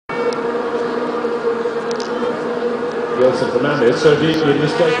Joseph Fernandez. So do you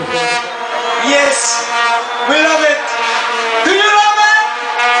just take it? Yes, we love it. Do you love it?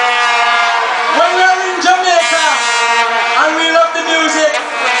 When we are in Jamaica and we love the music,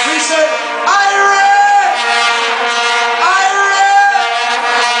 we say, Ira!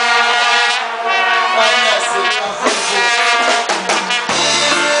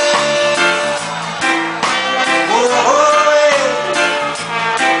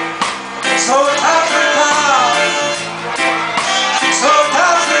 South Africa, South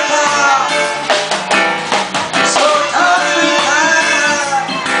Africa, South Africa.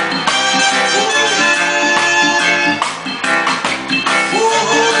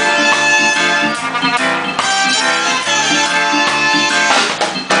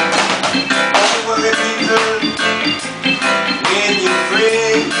 Every people, when you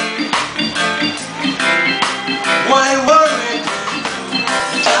pray, why worry?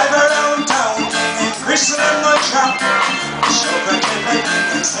 Drive around town and whistle and no trap. Show pretend like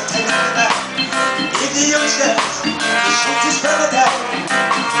it's a that. Give the young steps, shoot his brother down.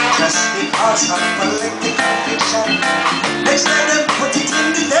 Just because of political conviction. Next time them put it in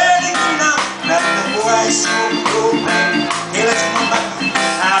the dirty now. Let the boys smoke dope and kill it from back.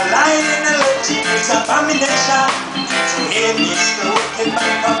 Now lying in the legend is abomination. So here is the wicked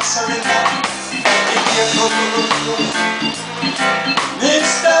man of surrender. If you go,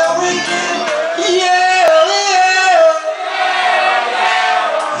 Mr. Wicked, yeah, yeah,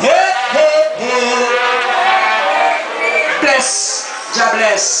 hey, hey, hey. Bless, Jah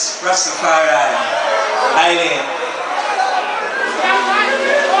bless, Rastafari, Island.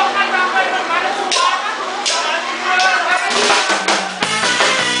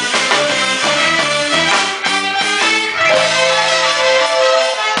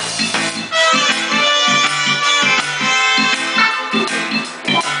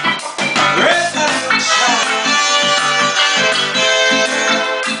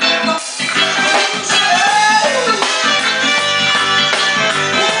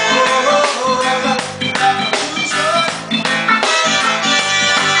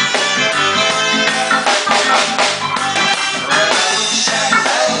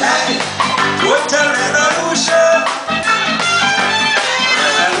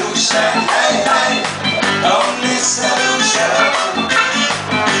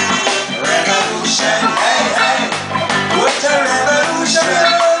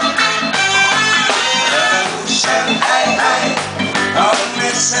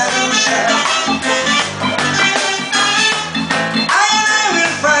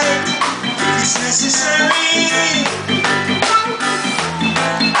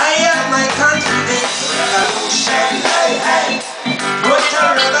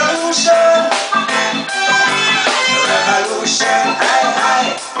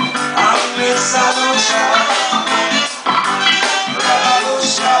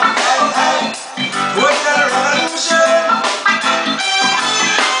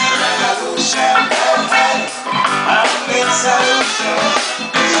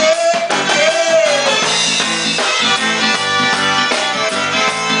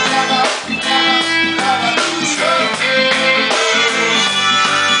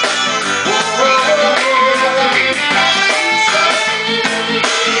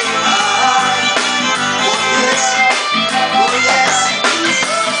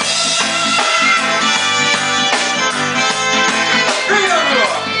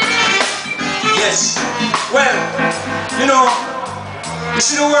 Well, you know, you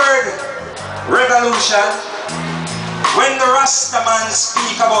see the word revolution. When the Rastaman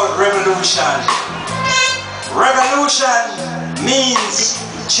speak about revolution, revolution means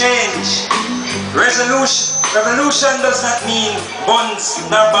change. Revolution does not mean guns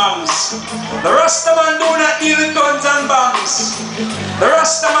nor bombs. The Rastaman do not deal with guns and bombs. The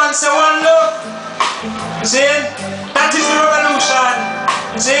Rastaman say one love. See? That is the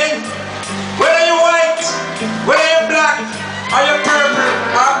revolution. See? Whether you're white, whether you're black, or you're purple,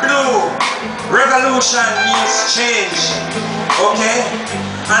 or blue, revolution means change, okay?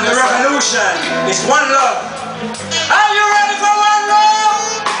 And the revolution is one love. Are you ready for one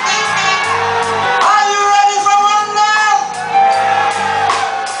love? Are you ready for one love?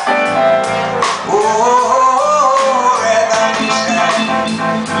 Oh, revolution,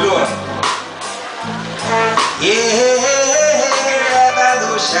 Lord. Yeah,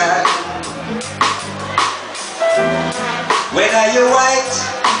 revolution. Whether you're white,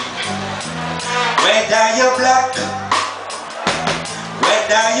 whether you're black,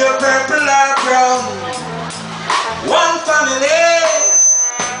 whether you're purple or brown, one family,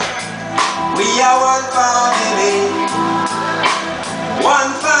 we are one family,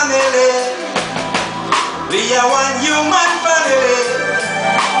 one family, we are one human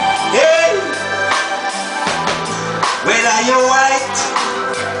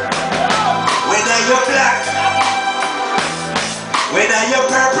you're black, whether you're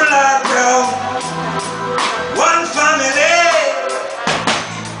purple or brown, one family.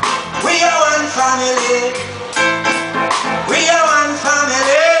 We are one family. We are one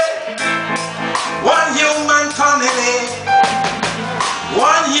family. One human family.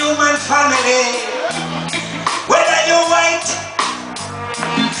 One human family. Whether you're white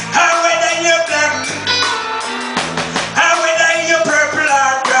or whether you're black or whether you're purple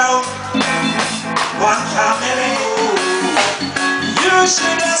or brown, one family. You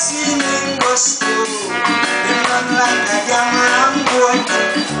should have seen him go school. They run like a young ramboy.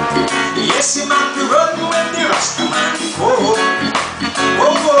 Yes, he might be run when the Rasta man go.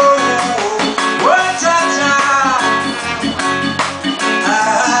 Whoa, whoa, whoa, cha cha.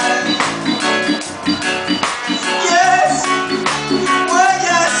 Yes, oh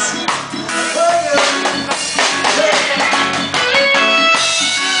yes, oh yes.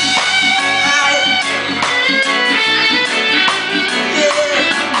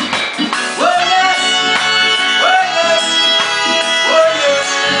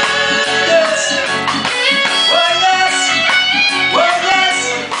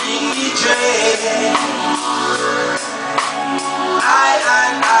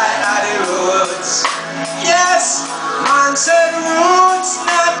 Yes, man said roots,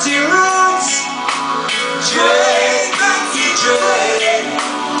 not the roots. Dread, not the dread.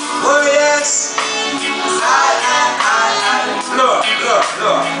 Oh yes, look.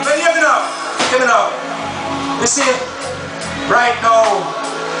 But hear me now. You see, right now,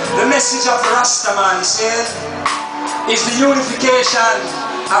 the message of the Rasta man, is the unification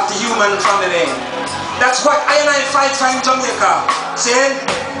of the human family. That's what I and I fight for in Jamaica. See,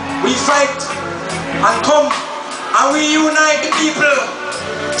 we fight and come and we unite the people.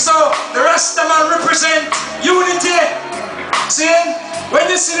 So the Rasta man represent unity. See, when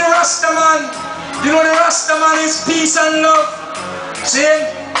you see the Rasta man, you know the Rasta man is peace and love. See,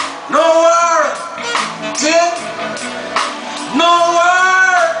 no war. See, no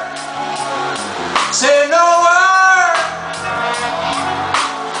war. Say no war.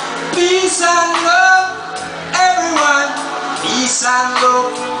 Peace and love, everyone. Peace and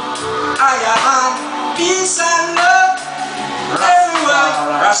love. I am. Peace and love,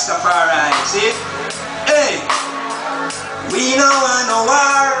 everyone. Rastafari, see? Hey, we don't want no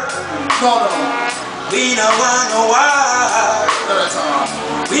war. No. We don't want no war.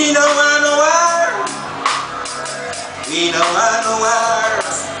 We don't want no war. We don't want no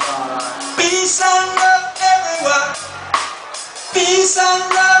war. Peace and love, everyone. Peace and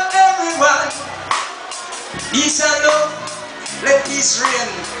love, everyone. Peace and love. Let peace reign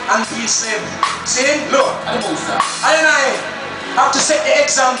and peace live. See? Look, I and I have to set the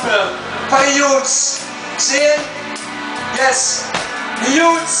example for the youths. See? Yes, the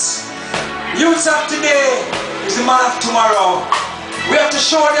youths of today is the man of tomorrow. We have to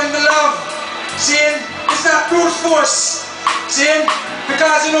show them the love. See? It's not brute force. See?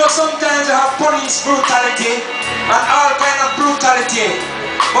 Because you know sometimes you have police brutality and all kind of brutality.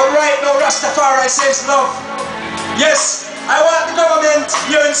 But right now Rastafari says love. Yes. I want the government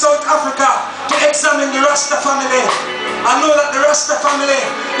here in South Africa to examine the Rasta family and know that the Rasta family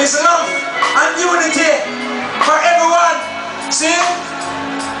is love and unity for everyone. See?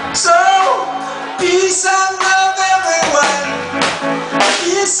 So, peace and love everyone.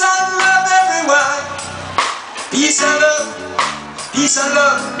 Peace and love everyone. Peace and love. Peace and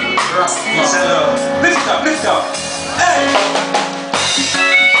love. Peace and love. Lift up. Hey!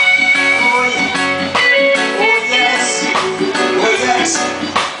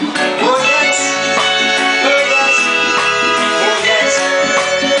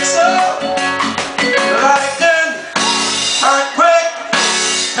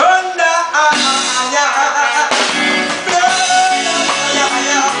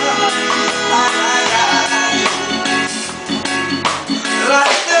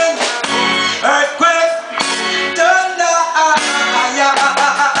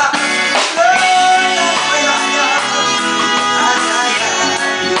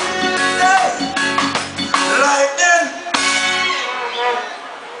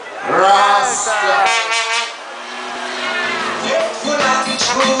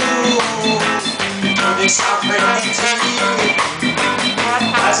 This African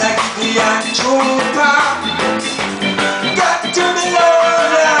as I give the Anjupa, got to be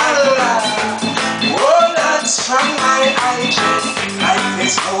loyal. Oh, that's from my IG. Life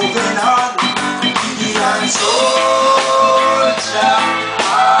is moving on. Gideon soldier,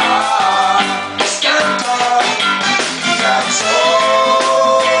 stand on. Gideon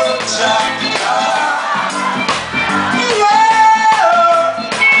soldier.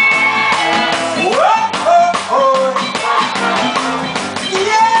 Whoa.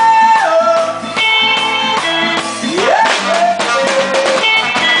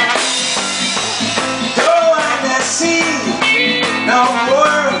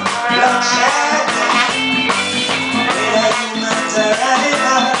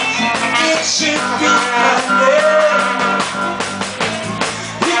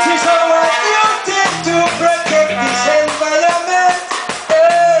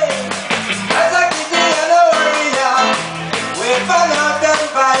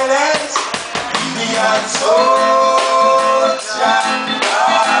 soldier,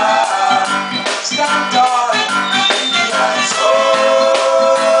 stand tall, Indian soldier,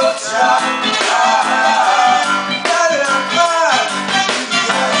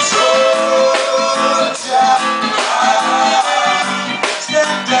 Indian soldier,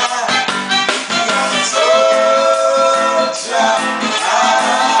 stand tall, Indian soldier.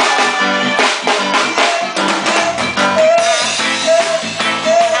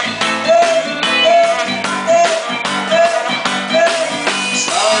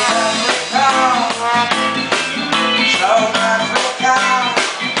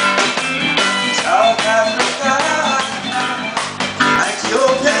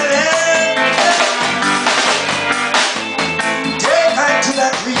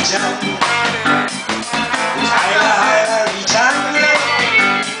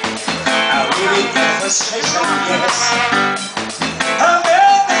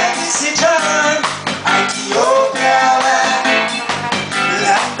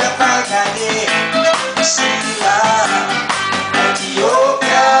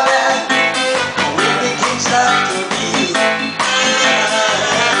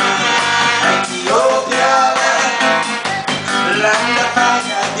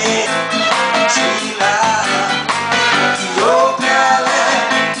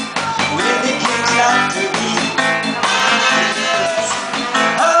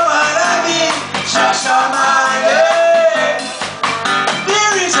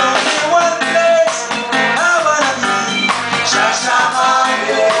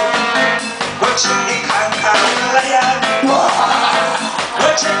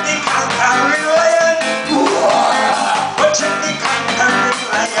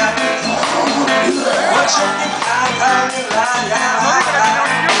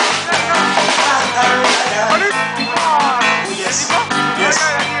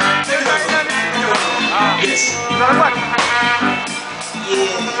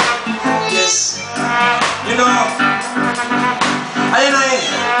 You know,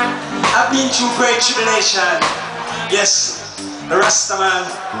 I've been through great tribulation. Yes, the Rastaman,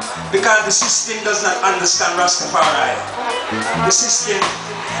 because the system does not understand Rastafari. The system,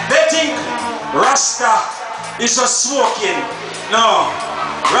 they think Rasta is just smoking. No,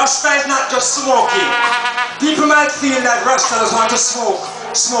 Rasta is not just smoking. People might feel that Rasta does want to smoke.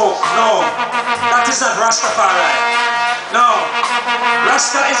 No, that is not Rastafari. No,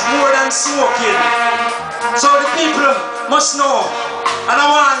 Rasta is more than smoking. So the people must know, and I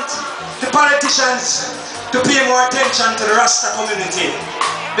want the politicians to pay more attention to the Rasta community,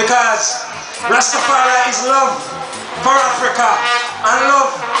 because Rastafari is love for Africa and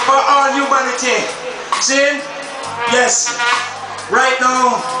love for all humanity. See? Yes, right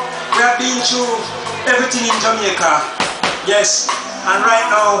now we have been through everything in Jamaica. Yes, and right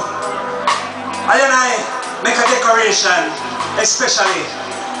now I make a declaration, especially,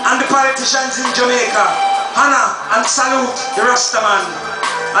 and the politicians in Jamaica honor and salute the Rastaman.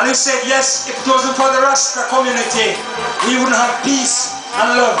 And he said, yes, if it wasn't for the Rasta community, we wouldn't have peace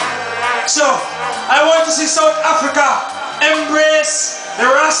and love. So I want to see South Africa embrace the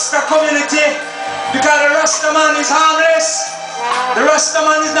Rasta community, because the Rastaman is harmless. The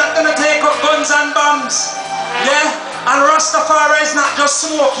Rastaman is not going to take up guns and bombs. Yeah? And Rastafari is not just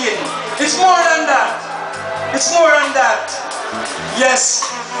smoking. It's more than that. It's more than that.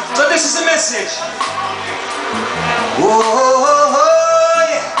 Yes. So this is the message. Oh,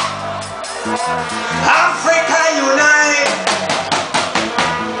 yeah. Africa unite.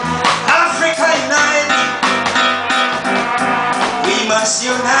 Africa unite. We must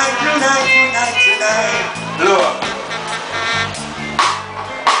unite, unite, unite, unite. Lord.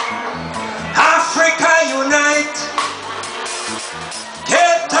 Africa unite.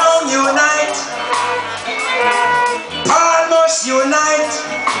 Cape Town unite. Paarl must unite.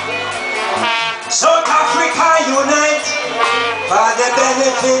 South Africa unite. For the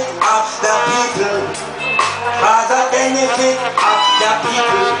benefit of the people. For the benefit of the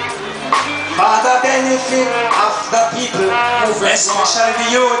people. For the benefit of the people. Especially the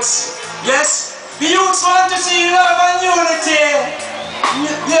youths. Yes, the youths want to see love and unity.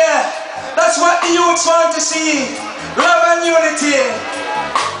 Yeah, that's what the youths want to see. Love and unity.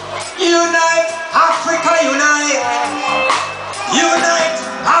 Unite, Africa unite. Unite,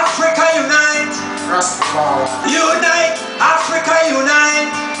 Africa unite. Unite, Africa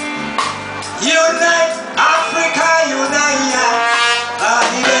unite. Unite, Africa unite. For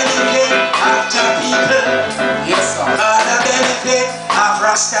the benefit of the people. Yes, sir. For the benefit of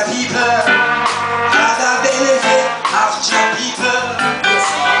Rasta people. For the benefit of the people. Yes,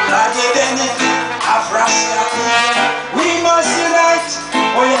 sir. For the benefit of Rasta people. We must unite.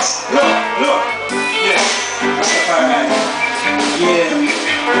 Oh yes, look, look. Yes.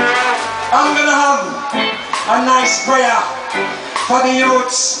 for the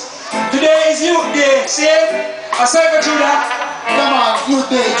youths. Today is Youth Day, see? I say go through that. Yeah man,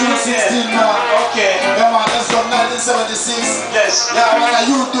 Youth Day, June 16 man. Okay. Yeah man, that's from 1976. Yes. Yeah, when the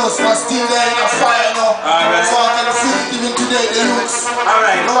youth does, but still there in a fire, you know. Alright. So I can feel it even today, the youths.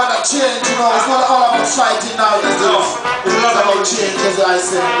 Alright. No one that change, you know. It's not all about fighting now. It's It's not about change, as I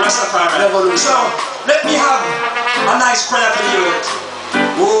say. Rastafari. Revolution. So, let me have a nice prayer for the youth.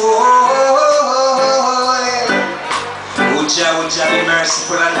 Uja be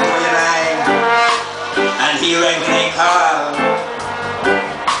merciful and know your name, and hear when they call.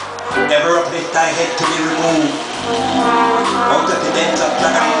 Never uplift thy head to be removed out of the dent of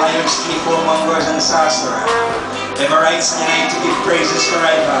dragon, iron, steel, mongers and sorcerer. Ever rights in your name to give praises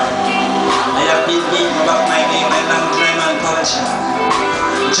forever. I have been beaten about my name and long time and polishing.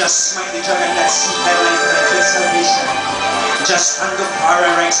 Just smite the dragon that seek thy life and thy salvation. Just stand up for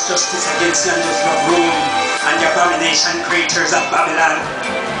and rise justice against the unjust of Rome and the abomination creatures of Babylon.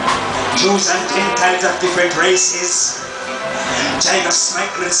 Jews and Gentiles of different races. China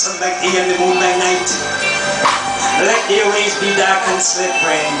smite with the sun like day and the moon by night. Let their ways be dark and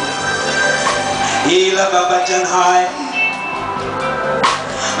slippery. Heal of Abajan high.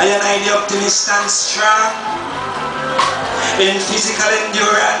 I am the optimist and strong in physical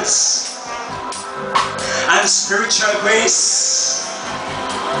endurance and spiritual grace,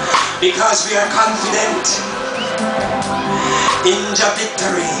 because we are confident in the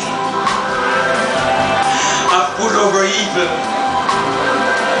victory of good over evil.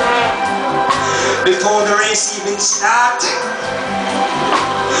 Before the race even starts,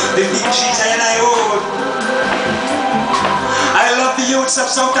 the victories I hold. I love the youths of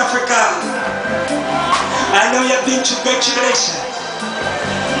South Africa. I know you've been through great tribulation,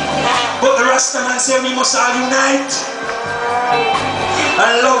 but the Rastaman say we must all unite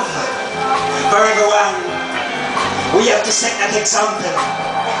and love for everyone. We have to set that example.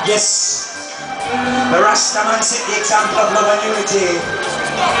 Yes, the Rastaman set the example of love and unity.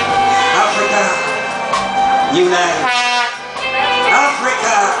 Africa, unite.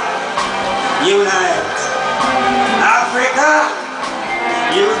 Africa, unite. Africa,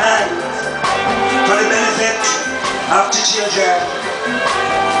 unite. For the benefit of the children,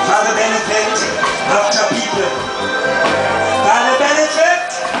 for the benefit of the people, for the benefit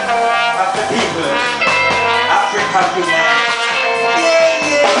of the people. Africa, unite. Yeah,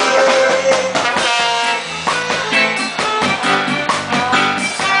 yeah, yeah.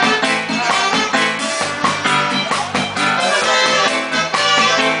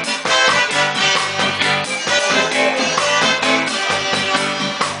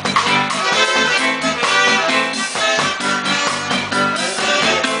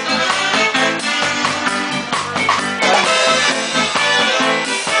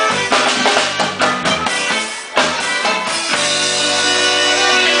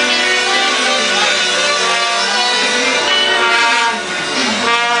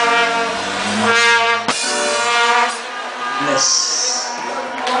 Bless.